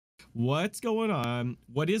What's going on?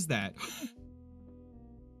 What is that?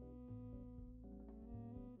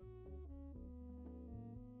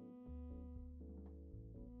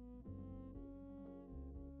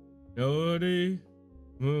 Nobody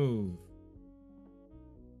move.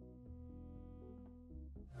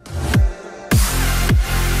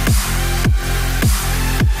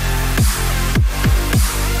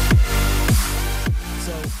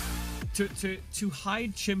 To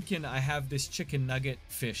hide Chimken, I have this chicken nugget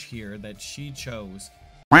fish here that she chose.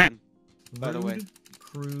 By the way,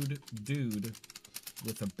 crude dude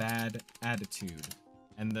with a bad attitude,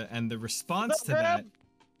 and the response to that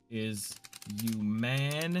is, you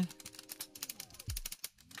man,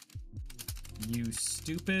 you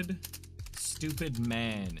stupid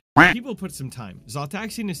man. People put some time.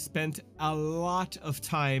 Zaltaxian has spent a lot of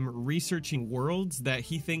time researching worlds that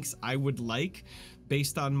he thinks I would like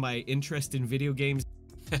based on my interest in video games.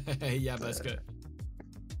 Yeah, that's good.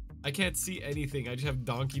 I can't see anything. I just have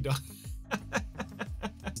Donkey Dong.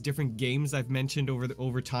 Different games I've mentioned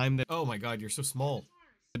over time that, oh my god, you're so small,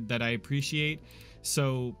 that I appreciate.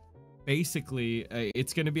 So basically,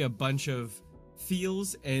 it's going to be a bunch of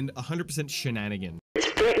feels and 100% shenanigans.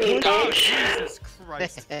 Oh, Jesus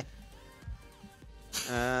Christ.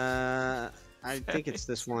 I think it's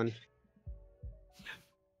this one.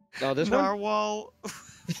 Oh, this Narwhal.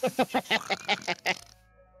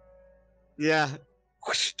 Yeah.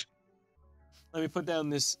 Let me put down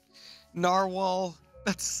this narwhal.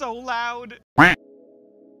 That's so loud. Like,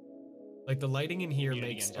 the lighting in here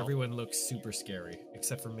makes everyone look super scary,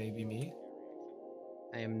 except for maybe me.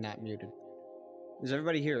 I am not muted. Is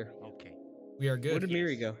everybody here? Okay. We are good. Where did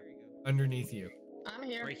Miri go? Underneath you. I'm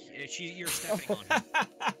here. Right, you're stepping on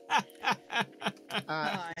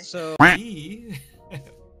her. So...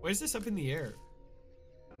 Where's this up in the air?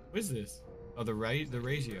 What is this? Oh, the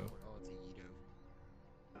ratio. Oh, it's a Yido.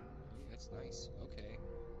 That's nice. Okay.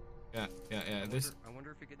 Yeah. I wonder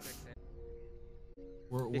if it gets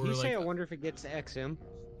XM. Did he say, I wonder if it gets to XM?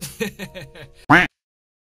 I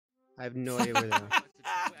have no idea where they are.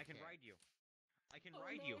 I can ride you. I can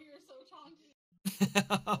ride you. You're so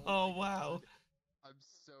taunted. Oh, wow. I'm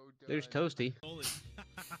so done. There's Toasty.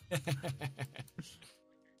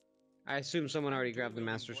 I assume someone already grabbed the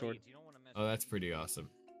Master Sword. Oh, that's pretty awesome.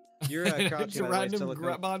 You're crouching. It's a random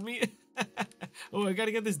grab on me. Oh, I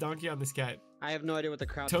gotta get this donkey on this cat. I have no idea what the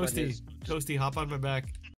crouch button is. Toasty, hop on my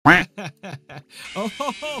back. Oh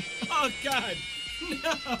god.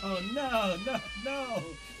 No.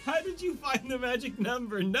 How did you find the magic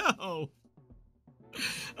number? No.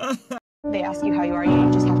 They ask you how you are,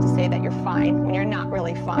 you just have to say that you're fine when you're not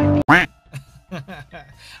really fine.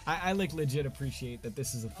 I like legit appreciate that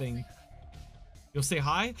this is a thing. You'll say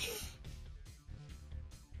hi?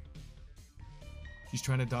 She's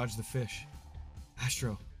trying to dodge the fish.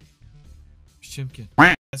 Astro. Chimken.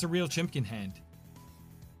 That's a real Chimken hand.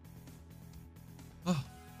 Oh.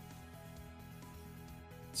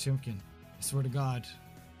 Chimken. I swear to God.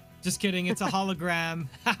 Just kidding, it's a hologram.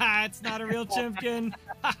 Haha, it's not a real Chimken.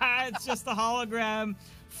 Haha, it's just a hologram.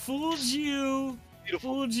 Fooled you.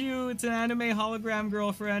 Beautiful. Fooled you. It's an anime hologram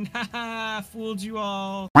girlfriend. Haha, fooled you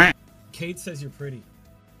all. Kate says you're pretty.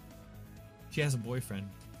 She has a boyfriend.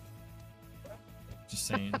 Just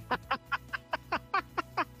saying.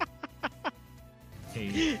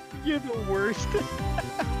 Kate. You're the worst.